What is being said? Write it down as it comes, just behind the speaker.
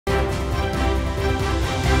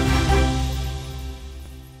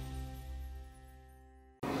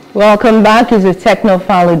Welcome back. It's a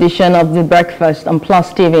Technophile edition of The Breakfast on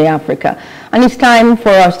Plus TV Africa. And it's time for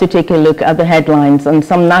us to take a look at the headlines on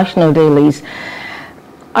some national dailies.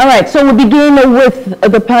 All right, so we begin with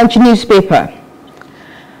the Punch newspaper.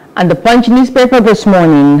 And the Punch newspaper this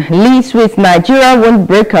morning leads with Nigeria won't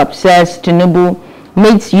break up, says Tinubu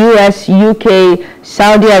meets US, UK,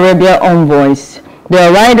 Saudi Arabia envoys. There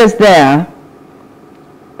are riders there.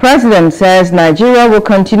 President says Nigeria will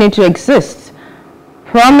continue to exist.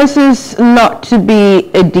 Promises not to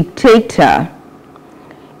be a dictator.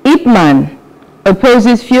 Ipman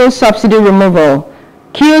opposes fuel subsidy removal.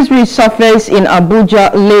 Queues resurface in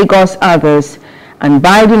Abuja, Lagos, others. And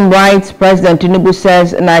Biden writes, President Tinubu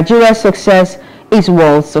says Nigeria's success is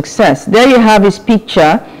world success. There you have his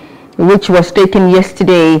picture, which was taken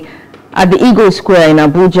yesterday at the Eagle Square in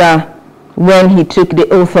Abuja when he took the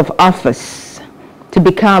oath of office to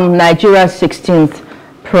become Nigeria's 16th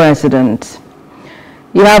president.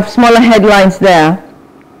 You have smaller headlines there.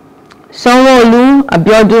 Sanwo-Olu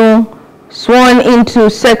Abiodun sworn into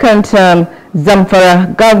second term.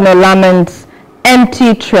 Zamfara governor laments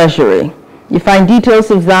empty treasury. You find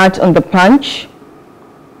details of that on the Punch.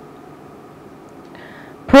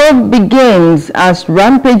 Probe begins as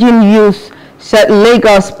rampaging youth set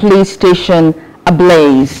Lagos police station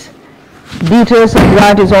ablaze. Details of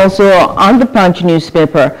that is also on the Punch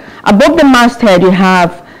newspaper. Above the masthead you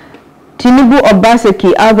have Tinubu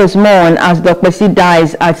Obaseki, others mourn as Dokpesi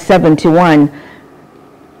dies at 71.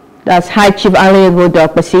 That's High Chief Aliego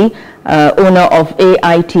Dokpesi, owner of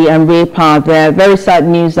AIT and Ray Power. There very sad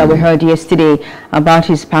news that we heard yesterday about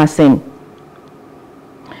his passing.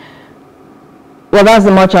 Well, that's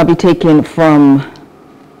the much I'll be taking from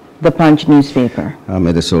the Punch newspaper.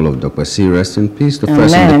 May the soul of Dokpesi rest in peace. The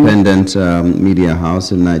first independent media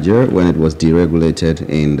house in Nigeria when it was deregulated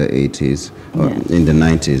in the 80s, or in the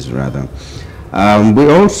 90s rather.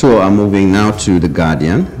 We also are moving now to The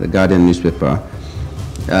Guardian newspaper.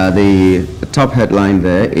 The top headline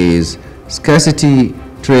there is Scarcity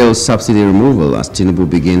Trails Subsidy Removal as Tinubu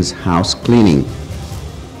begins house cleaning.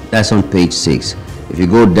 That's on page 6. If you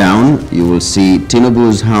go down, you will see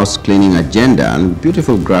Tinubu's house cleaning agenda and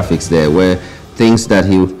beautiful graphics there where things that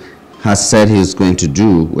he has said he's going to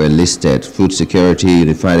do were listed. Food security,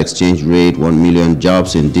 unified exchange rate, 1 million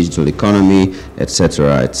jobs in digital economy,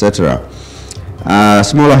 etc., etc.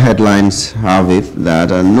 Smaller headlines have it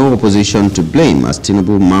that no opposition to blame as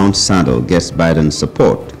Tinubu mounts saddle gets Biden's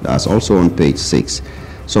support. That's also on page 6.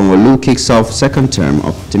 Sanwo-Olu kicks off second term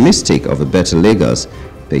optimistic of a better Lagos,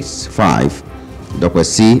 page 5.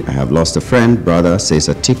 Dokpesi, I have lost a friend, brother, says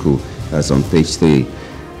Atiku. That's on page 3.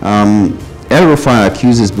 El-Rufai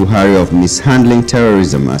accuses Buhari of mishandling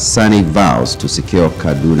terrorism as Sani vows to secure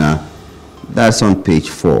Kaduna. That's on page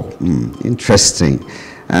 4. Interesting.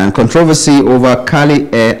 And controversy over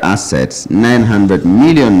Kali Air assets, 900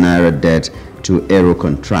 million naira debt to aero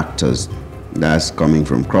contractors. That's coming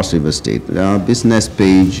from Cross River State. Business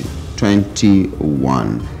page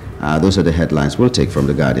 21. Those are the headlines we'll take from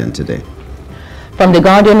The Guardian today. From The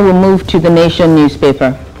Guardian, we'll move to The Nation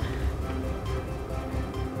newspaper.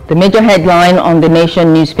 The major headline on The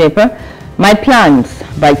Nation newspaper, My Plans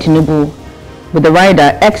by Tinubu. With the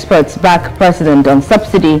rider, experts back president on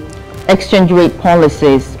subsidy exchange rate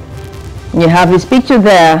policies. You have his picture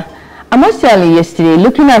there. I must tell you, yesterday,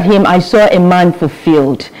 looking at him, I saw a man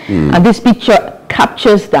fulfilled. And this picture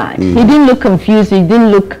captures that. He didn't look confused. He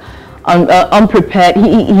didn't look unprepared.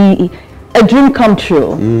 A dream come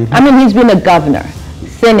true. I mean, he's been a governor,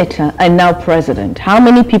 senator, and now president. How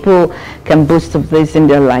many people can boast of this in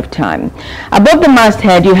their lifetime? Above the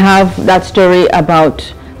masthead, you have that story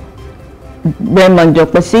about Raymond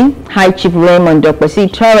Dokpesi, High Chief Raymond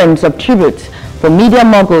Dokpesi, torrents of tributes for media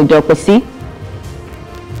mogul Dokpesi.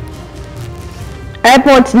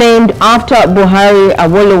 Airports named after Buhari,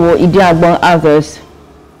 Awolowo, Idi-Agbon, others.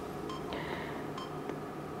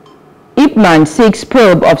 Ipman seeks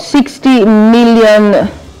probe of 60 million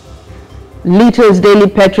liters daily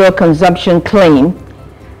petrol consumption claim.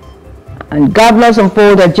 And governors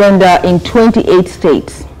unfold agenda in 28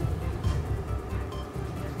 states.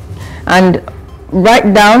 And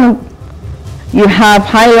right down, you have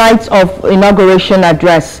highlights of inauguration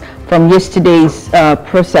address from yesterday's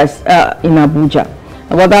process in Abuja.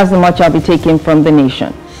 Well, that's much I'll be taking from The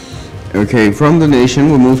Nation. Okay, from The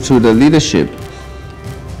Nation, we move to the leadership.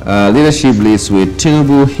 Leadership leads with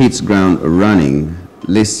Tinubu hits ground running,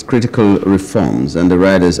 lists critical reforms, and the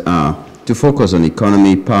riders are to focus on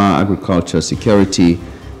economy, power, agriculture, security,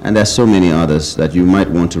 and there's so many others that you might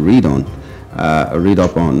want to read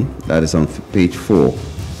up on. That is on page 4.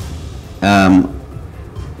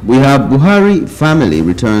 We have Buhari family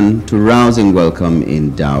return to rousing welcome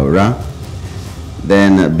in Daura.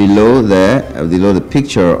 Then below there, below the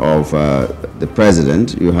picture of the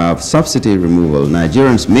president, you have subsidy removal.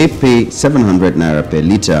 Nigerians may pay 700 naira per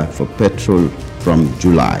litre for petrol from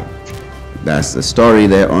July. That's the story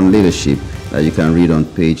there on leadership that you can read on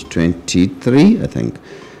page 23, I think.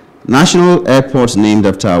 National airports named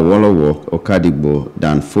after Awolowo, Okadigbo,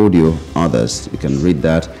 Danfodio, others. You can read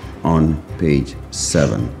that on page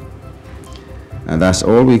 7. And that's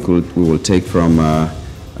all we will take from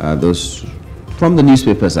from the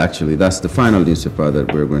newspapers, actually. That's the final newspaper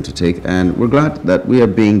that we're going to take. And we're glad that we are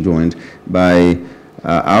being joined by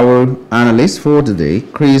our analyst for today,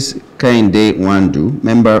 Chris Kehinde Nwandu,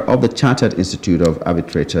 member of the Chartered Institute of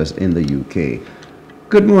Arbitrators in the UK.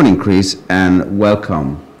 Good morning, Chris, and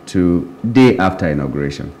welcome to day after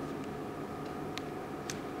inauguration.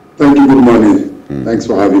 Thank you. Good morning. Thanks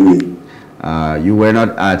for having me. You were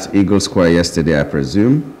not at Eagle Square yesterday, I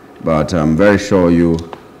presume, but I'm very sure you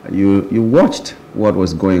watched what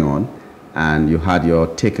was going on and you had your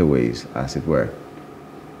takeaways, as it were.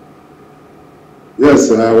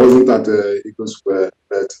 Yes, I wasn't at Eagle Square,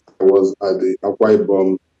 but I was at the Akwa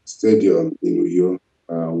Ibom Stadium in Uyo,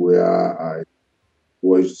 where I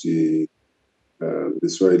watched the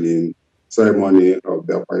swearing ceremony of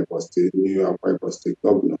the Akwa Ibom State, new Akwa Ibom State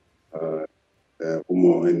Governor,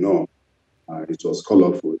 Umo Eno. It was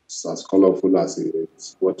colorful. It's as colorful as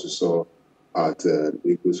it's what you saw at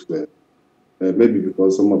Eagle Square. Maybe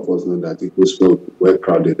because some of us know that Eagle Square was well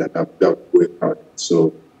crowded and Abuja was well crowded.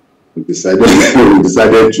 So we decided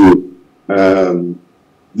to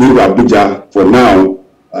leave Abuja for now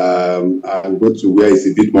and go to where it's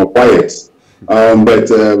a bit more quiet. But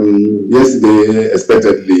yesterday,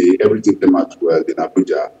 expectedly, everything came out well in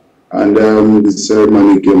Abuja. And the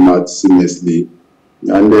ceremony came out seamlessly.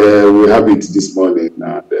 And we have it this morning.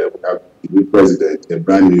 And we have the new president, a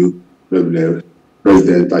brand new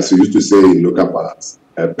president, as we used to say in local parlance,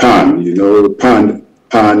 pan, you know, pan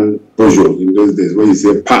bojo in those days. When you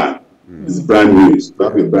say pan, it's brand new. So we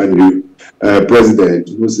have a brand new president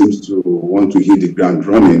who seems to want to hit the ground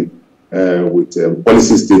running with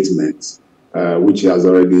policy statements, which he has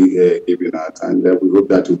already given out. And we hope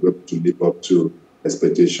that we'll be able to live up to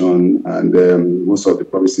expectation and most of the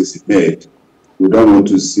promises he made. We don't want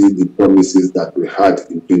to see the promises that we had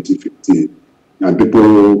in 2015. And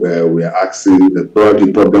people were asking the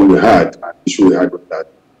problem we had, and the issue we had with that.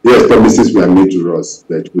 Yes, promises were made to us,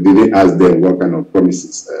 but we didn't ask them what kind of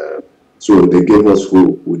promises. So they gave us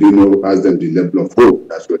hope. We didn't ask them the level of hope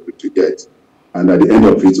that we're going to get. And at the end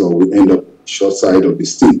of it, or we end up short side of the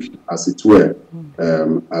stick, as it were,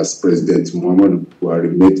 as President Muhammadu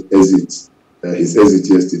Buhari made his exit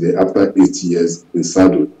yesterday after 8 years in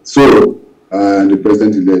saddle. So the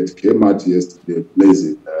president-elect came out yesterday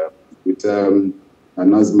blazing with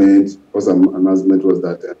announcement. First announcement was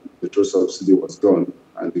that petrol subsidy was gone,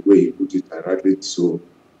 and the way he put it rightly so,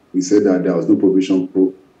 he said that there was no provision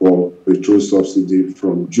for petrol subsidy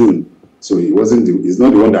from June. So he's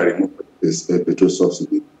not the one that removed this petrol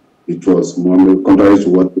subsidy. It was more contrary to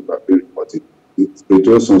what people have been reporting. The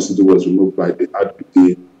petrol subsidy was removed by the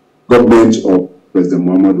government of President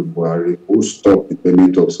Muhammadu Buhari, who stopped the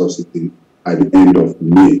payment of subsidy at the end of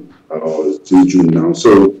May or till June now.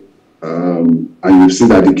 So, and you've seen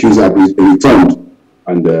that the queues have been returned,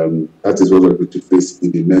 and that is what we're going to face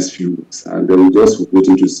in the next few weeks. And then we're just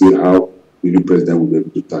waiting to see how the new president will be able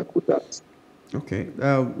to tackle that. Okay.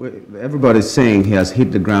 Everybody's saying he has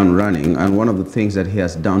hit the ground running, and one of the things that he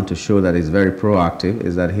has done to show that he's very proactive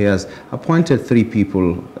is that he has appointed 3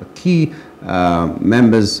 people, key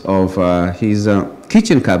members of his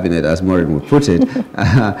kitchen cabinet, as Maureen would put it,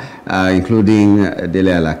 including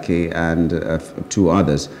Dele Alake and 2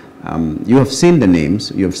 others. You have seen the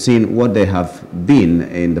names, you have seen what they have been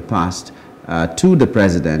in the past to the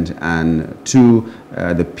president and to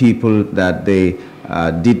the people that they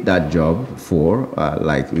did that job for,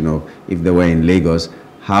 like, you know, if they were in Lagos,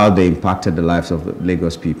 how they impacted the lives of the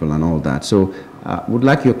Lagos people and all that. So would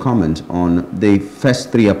like your comment on the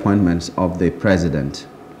first 3 appointments of the president.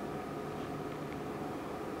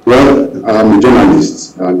 Well, I'm a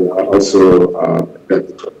journalist and also a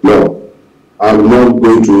law. I'm not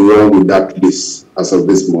going to run with that list as of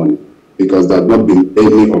this morning because there has not been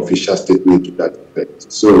any official statement to that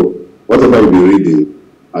effect. So whatever we'll be reading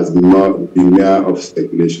has been mere of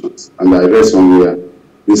speculations. And I read somewhere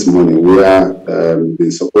this morning where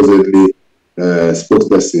the supposedly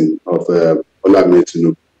spokesperson of Olamide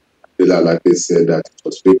Tinubu, Dele said that it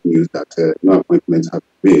was fake news, that no appointments have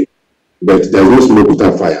been made. But there's no smoke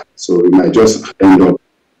without fire. So we might just end up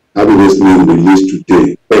having this name released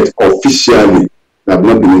today. But officially, there have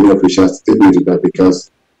have not been any official statement to that,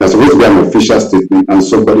 because there's supposed to be an official statement and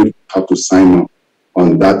somebody have to sign off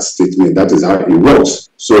on that statement. That is how it works.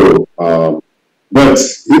 So, but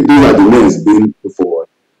if these are the names being put forward,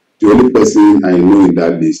 the only person I know in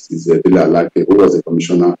that list is Dele Alake, who was the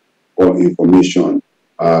commissioner for information,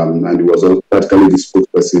 and he was also practically the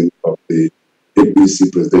spokesperson of the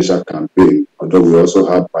APC presidential campaign, although we also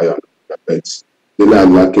have Bayo Bets. Dele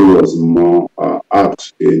Alake was more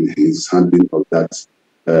apt in his handling of that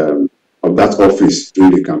office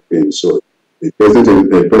during the campaign. So the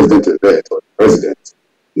president-elect or the president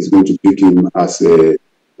is going to pick him as the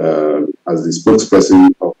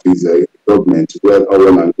spokesperson of his government.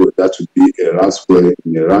 Well and good. That would be a round square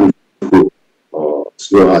in a round hole, or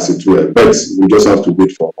so as it were. But we just have to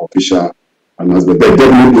wait for official announcement. But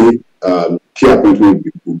definitely, key appointment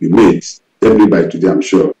will be made definitely by today, I'm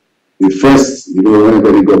sure. The first,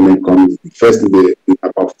 whenever the government comes, the first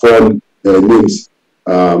about 4 names,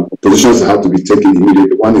 positions have to be taken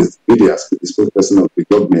immediately. One is the spokesperson of the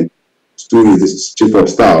government. 2 is the chief of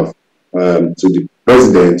staff to the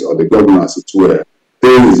president or the governor, as it were. 3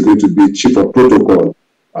 is going to be chief of protocol,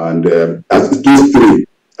 and these 3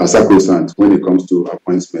 are sacrosanct when it comes to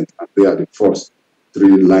appointment, and they are the first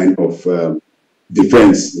 3 line of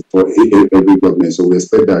defense for every government. So we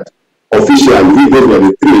expect that officially, if those were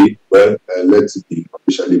the 3, well, let's be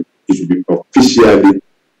officially, it should be officially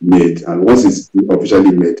made. And once it's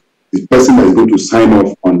officially made, the person that is going to sign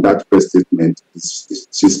off on that press statement is the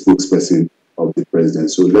chief spokesperson of the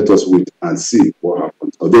president. So let us wait and see what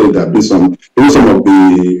happens. Although there have been some of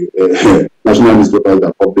the national newspapers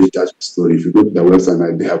that publish that story. If you go to their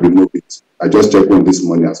website, they have removed it. I just checked one this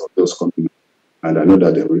morning as of those coming, and I know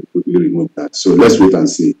that they will quickly remove that. So let's wait and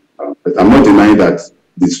see. But I'm not denying that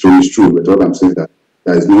this story is true, but what I'm saying is that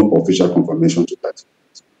there is no official confirmation to that.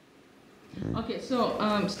 Okay, so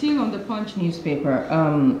still on the Punch newspaper,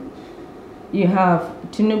 you have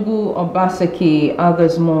Tinubu, Obaseki,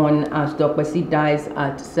 others mourn as Dokpesi dies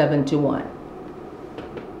at 71.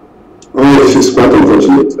 Oh, it is quite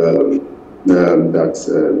unfortunate that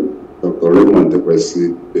Dr. Raymond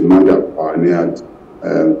Dokpesi, the man that pioneered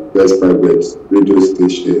best private radio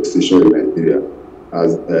station in Nigeria,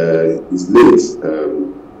 as is late.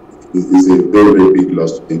 Is a very, very big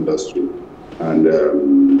loss to the industry, and to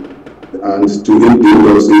the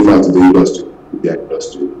industry, in fact, the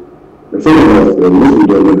industry. First of all, most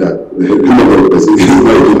people don't know that the person is not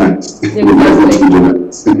a journalist. The man is not a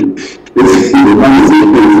journalist. The man is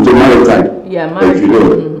into maritime. Yeah,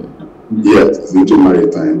 maritime. Yes, it's into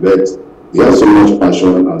maritime, but he has so much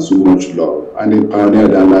passion and so much love, and he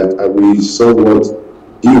pioneered, and we saw what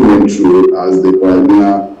he went through as the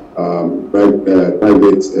pioneer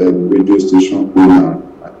private radio station owner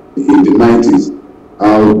in the 90s.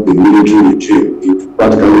 How the military regime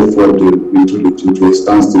practically fought into a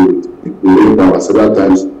standstill with the power. Several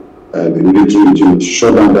times the military regime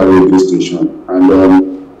shut down that radio station, and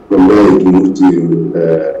from there it moved to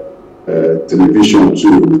television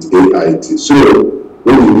too with AIT. So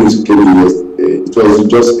when the news came in yesterday, it was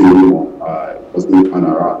just a rumor. It was being pan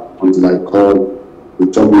around until I called the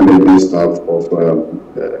top management staff of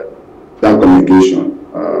that communication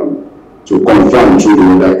to confirm through the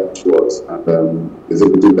weather it was, and the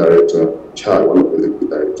executive director, one of the executive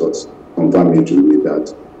directors, confirmed me to me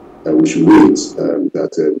that we should wait,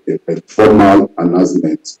 that a formal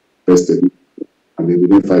announcement, first statement, and then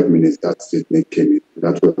within 5 minutes that statement came in.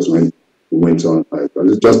 That was when we went on.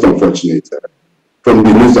 It's just unfortunate. From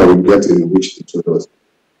the news that we get in which it told us,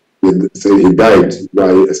 they say he died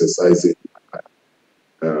while exercising at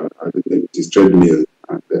his treadmill,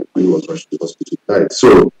 and when he was rushed to the hospital, he died.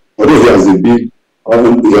 So, although he has been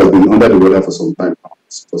under the weather for some time now,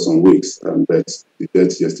 for some weeks, but the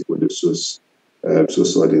death yesterday was so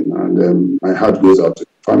sudden. And my heart goes out to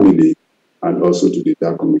the family and also to the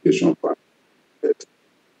dark communication family.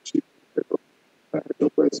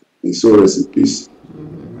 He's so rest in peace.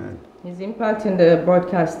 His impact in the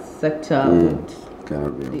broadcast sector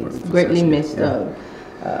is greatly missed.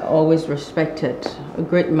 Always respected, a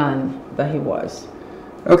great man that he was.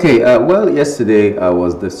 Okay, well, yesterday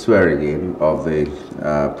was the swearing in of the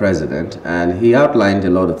president, and he outlined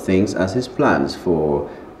a lot of things as his plans for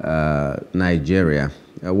Nigeria.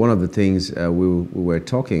 One of the things we were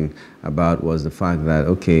talking about was the fact that,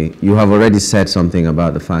 okay, you have already said something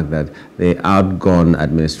about the fact that the outgone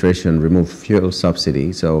administration removed fuel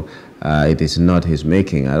subsidy, so it is not his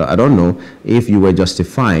making. I don't know if you were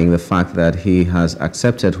justifying the fact that he has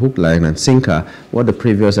accepted hook, line, and sinker what the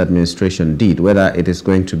previous administration did, whether it is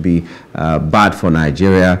going to be bad for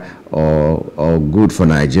Nigeria or good for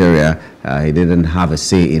Nigeria. He didn't have a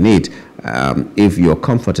say in it. if you're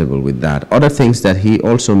comfortable with that. Other things that he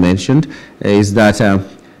also mentioned is that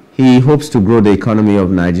he hopes to grow the economy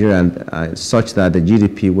of Nigeria and, such that the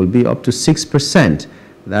GDP will be up to 6%.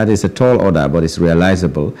 That is a tall order, but it's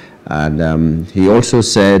realizable. And he also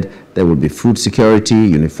said there will be food security,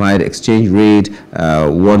 unified exchange rate,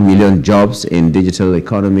 1 million jobs in digital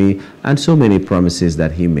economy, and so many promises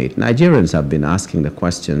that he made. Nigerians have been asking the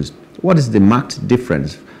questions, what is the marked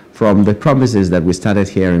difference from the promises that we started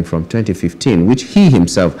hearing from 2015, which he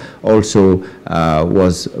himself also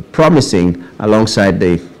was promising alongside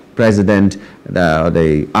the president,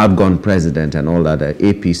 the outgone president and all that, the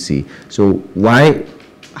APC. So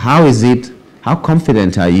how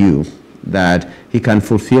confident are you that he can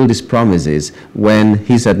fulfill these promises when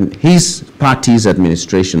his party's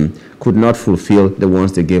administration could not fulfill the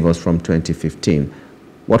ones they gave us from 2015?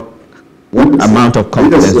 What amount of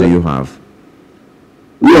confidence do you have?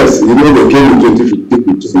 Yes, you know, they came in 2015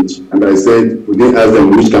 with change, and I said, we didn't ask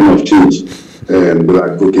them which kind of change they were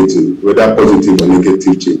advocating, whether positive or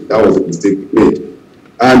negative change. That was a mistake we made.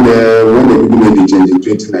 And when they made the change in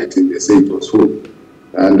 2019, they said it was hope.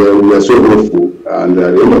 And we were so hopeful, and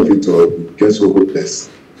at the end of it all, it became so hopeless.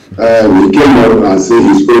 He came up and said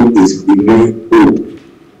his hope is renewed hope.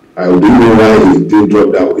 I didn't know why he didn't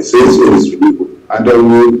drop that. He said his hope is renewed hope. And we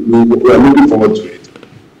are looking forward to it.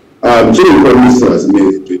 So the Prime Minister has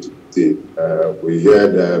made in 2015. We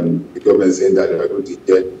heard the government saying that they are going to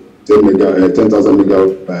get 10,000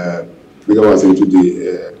 megawatts into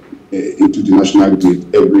the national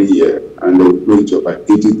grid every year, and they will grow to about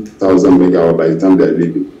 80,000 megawatts by the time they are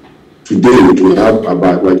leaving. Today, it will have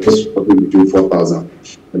about, like, just probably between 4,000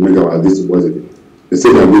 megawatts. This was it. They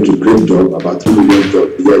say they are going to create jobs, about 3 million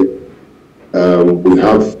jobs a year. We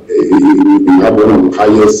have one of the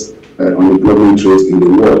highest unemployment rates in the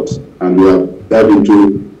world, and we have dived into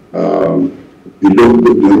the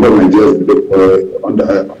number of Nigerians under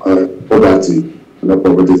poverty. And the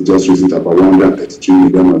poverty is just recent about 133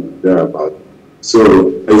 million or thereabout. So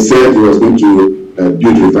he said he was going to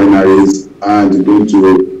build refineries and going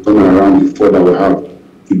to turn around the fuel that we have.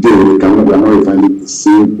 Today, we are not refining a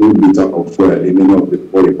single liter of fuel in any of the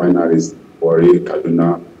 4 refineries, Warri,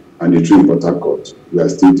 Kaduna, and the 3 in Port Harcourt. We are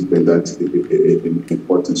still dependent in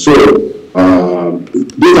importing. So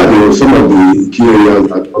these are some of the key areas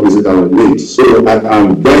that obviously that were made. So I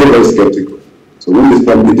am very, very skeptical. So when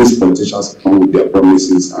these politicians come with their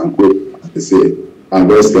promises and go, as they say, I'm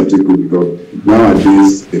very skeptical because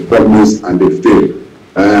nowadays they promise and they fail.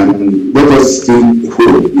 Let us still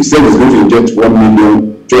hope. He said he's going to inject 1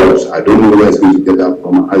 million jobs. I don't know where he's going to get that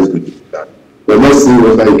from and how he's going to do that. But let's see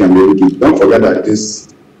whether he can be able to. Don't forget that this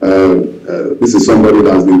is somebody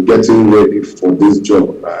that has been getting ready for this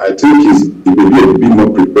job. I think he may be a bit more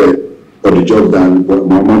prepared for the job than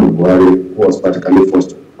Muhammadu Buhari, who was practically forced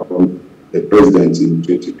to become the president in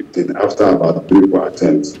 2015 after about 3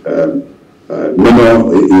 attempts.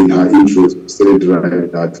 Memo in her intro stated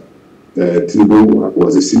that Tinubu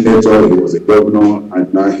was a senator, he was a governor,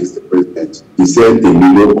 and now he's the president. He said a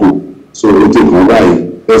million come. So we take on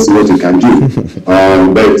right, let's see what he can do.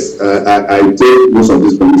 But I take most of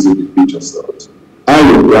these promises with pinch of salt. I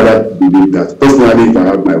would rather believe that, personally, if I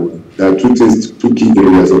have my way, there are 2 key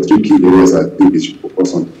areas or 3 key areas I think we should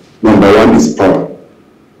focus on. Number 1 is power.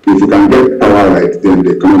 If you can get power right, then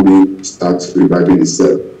the economy starts reviving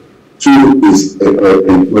itself. 2 is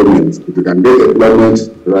employment. If you can get employment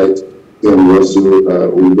right, then we also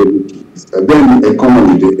will be able to. And then the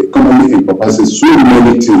economy encompasses so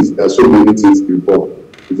many things. There are so many things involved.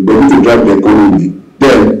 If you're able to drive the economy,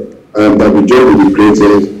 then there will be job will be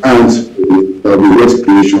created and there will be wealth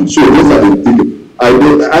creation. So those are the things.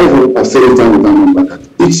 I hope I've said it time with that number that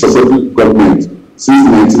each successful government since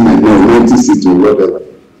 1999, 1960, or whatever,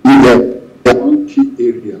 is their own key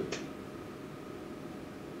area.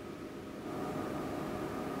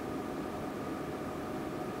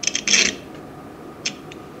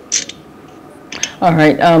 All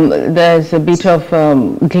right. There's a bit of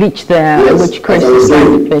glitch there, yes, which Chris is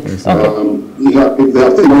trying to fix. Okay. If they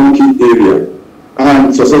have taken one key area,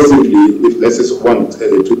 and successively, if let's say one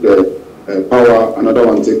took power, another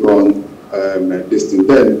one take on this thing,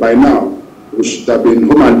 then by now we should have been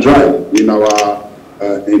home and dry in our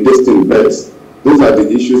investing bets. Those are the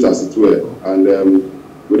issues as it were, and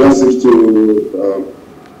we don't seem to.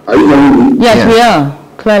 Are you hearing me? Yes, we are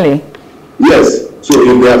clearly. Yes. So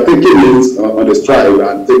if they are taking it on the stride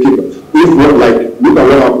and taking, if not, like, look at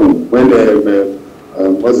what happened when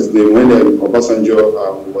what's his name, when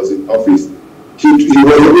Obasanjo was in office, he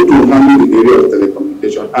was able to handle the area of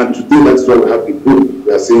telecommunication, and today that's why we have the growth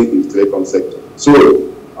we are seeing in the telecom sector. So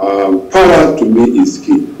power to me is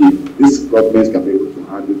key. If this government can be able to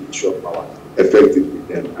handle handle the issue of power effectively,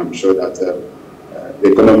 then I'm sure that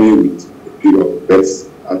the economy will appear of bets.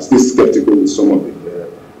 I'm still skeptical with some of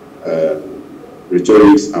the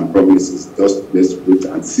rhetorics and promises. Just let's wait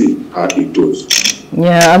and see how it goes.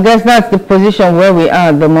 Yeah, I guess that's the position where we are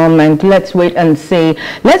at the moment. Let's wait and see.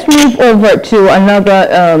 Let's move over to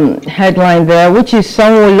another headline there, which is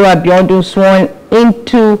Sanwo-Olu Abiodun sworn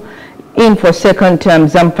in for second term.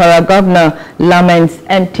 Zamfara governor laments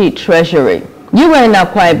empty treasury. You were in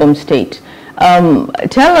Akwa Ibom State.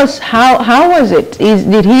 Tell us how was it?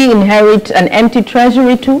 Did he inherit an empty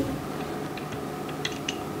treasury too?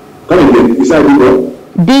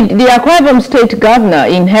 Did the Akwa Ibom State governor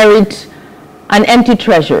inherit an empty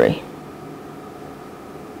treasury?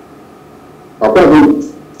 Akwa Ibom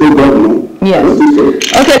State governor? Yes.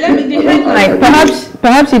 Okay, let me the headline.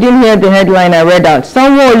 Perhaps you didn't hear the headline I read out.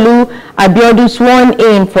 Sanwo-Olu Abiodun sworn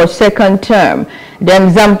in for second term. Then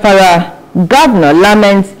Zamfara governor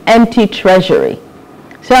laments empty treasury.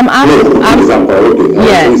 So I'm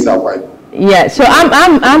yeah. So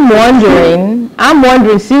I'm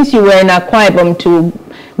wondering, since you were in Akwa Ibom to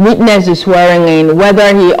witness the swearing in,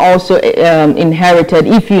 whether he also inherited,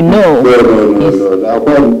 if you know.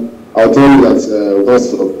 No. I'll tell you that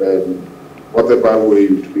because of whatever way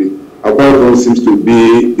you do it, Akwa Ibom seems to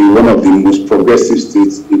be one of the most progressive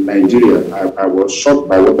states in Nigeria. I was shocked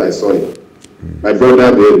by what I saw here. My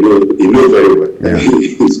brother, he knows very well. Yeah.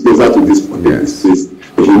 He's closer to this point. Yes. He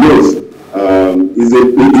knows.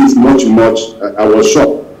 It's much. I was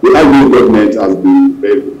shocked. The Agri government has been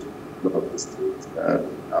very good about the state.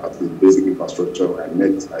 The basic infrastructure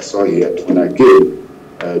I saw here when I came,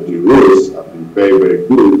 the roads have been very, very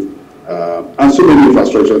good. And so many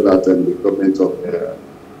infrastructure that the government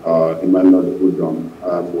of Emmanuel Odom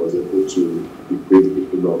was able to equate the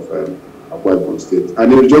people of Akwa Ibom State.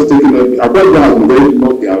 And it was just taking Akwa Ibom has been very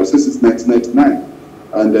lucky, I would say, since 1999.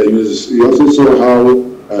 And you also saw how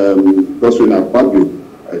Goswin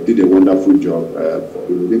Akpabio did a wonderful job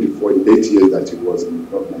within the 8 years that he was in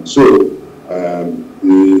government. So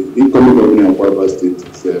the incoming governor of Akwa Ibom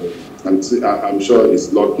State, I'm sure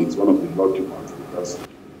it's lucky. It's one of the lucky ones because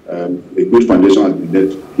a good foundation has been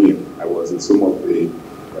laid to him. I was in some of the.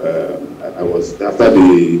 I was after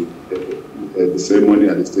the ceremony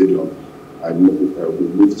at the stadium. We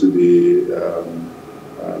moved to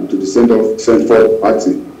the central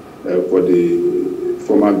party for the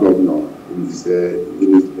former governor in his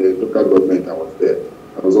local government. I was there.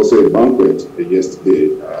 There was also a banquet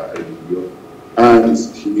yesterday in New York, and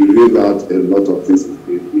he read out a lot of things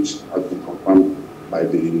which have been confirmed by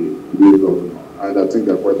the new governor. And I think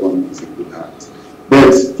that quite one is in good hands.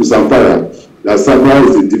 But to Zamfara, Zamfara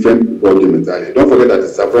is a different argument. Don't forget that the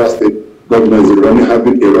Zamfara state government is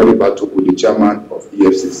having a running battle with the chairman of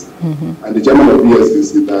EFCC. And the chairman of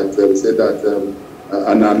EFCC said that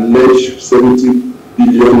an alleged 70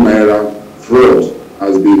 billion naira fraud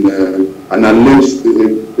has been, an alleged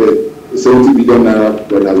 70 billion naira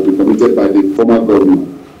fraud has been committed by the former governor.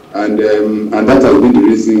 And that has been the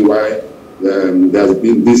reason why there has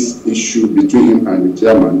been this issue between him and the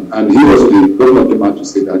chairman. And he was the governor came out to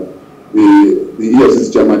say that the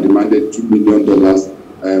EFCC chairman demanded $2 million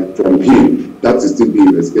from him. That is still being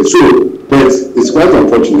investigated. So, but it's quite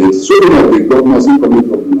unfortunate. So many of the governors, incoming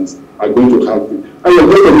governors, are going to have to. And you're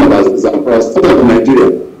talking about Zamfara, start of Nigeria.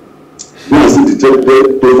 Once the debt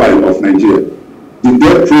profile of Nigeria, the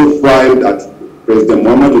debt profile that President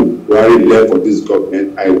Muhammadu Buhari left for this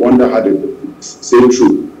government, I wonder how they will say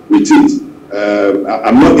true with it.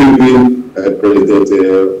 I'm not envying President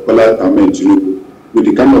Bola Ahmed Tinubu with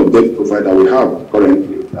the kind of debt profile that we have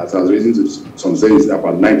currently. That has risen to some say it's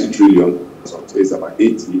about 90 trillion, some say it's about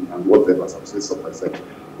 80 and whatever, some say some percent.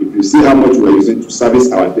 If you see how much we're using to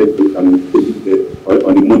service our debt on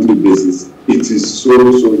a monthly basis, it is so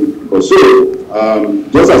difficult. So,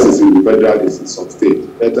 just as it's in the federal, it's in some state,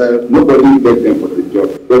 but nobody begged them for the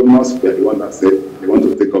job. Governors were the one that said they want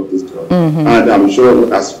to take up this job. And I'm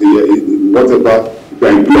sure as whatever you are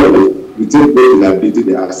employed, you take both the liability and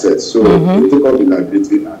the assets. So you take out the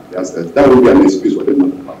liability and the assets. That would be an excuse for them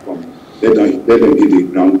not to perform. Let them hit the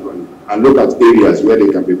ground running and look at areas where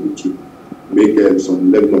they can be able to make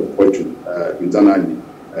some level of fortune internally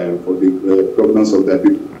for the governance of their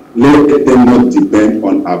people. Let them not depend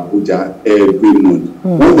on Abuja every month.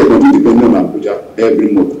 Once they continue depending on Abuja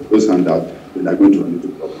every month, those handouts, then they're going to run into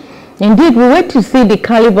problems. Indeed, we wait to see the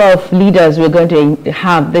caliber of leaders we're going to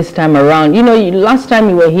have this time around. You know, last time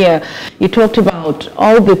you were here, you talked about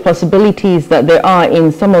all the possibilities that there are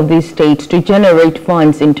in some of these states to generate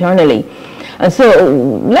funds internally. And so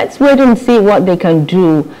let's wait and see what they can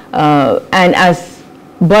do. And as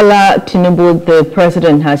Bola Tinubu, the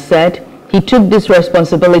president, has said, He took this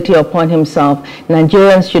responsibility upon himself.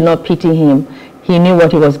 Nigerians should not pity him. He knew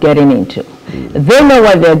what he was getting into. They know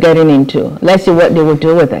what they're getting into. Let's see what they will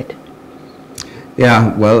do with it.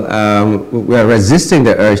 Yeah, well, we are resisting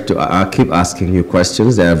the urge to keep asking you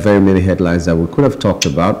questions. There are very many headlines that we could have talked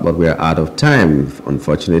about, but we are out of time,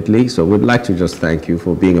 unfortunately. So we'd like to just thank you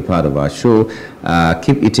for being a part of our show.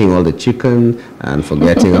 Keep eating all the chicken and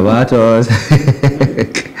forgetting about us.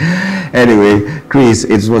 Anyway, Chris,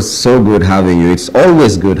 it was so good having you. It's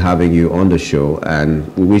always good having you on the show, and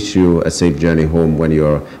we wish you a safe journey home when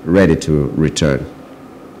you're ready to return.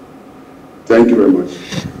 Thank you very much.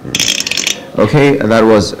 Okay, that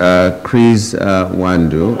was Kehinde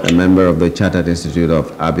Nwandu, a member of the Chartered Institute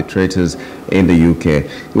of Arbitrators in the UK.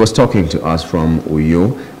 He was talking to us from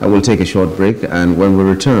Uyo. And we'll take a short break, and when we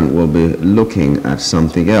return, we'll be looking at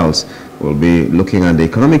something else. We'll be looking at the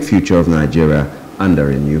economic future of Nigeria under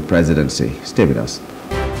a new presidency. Stay with us.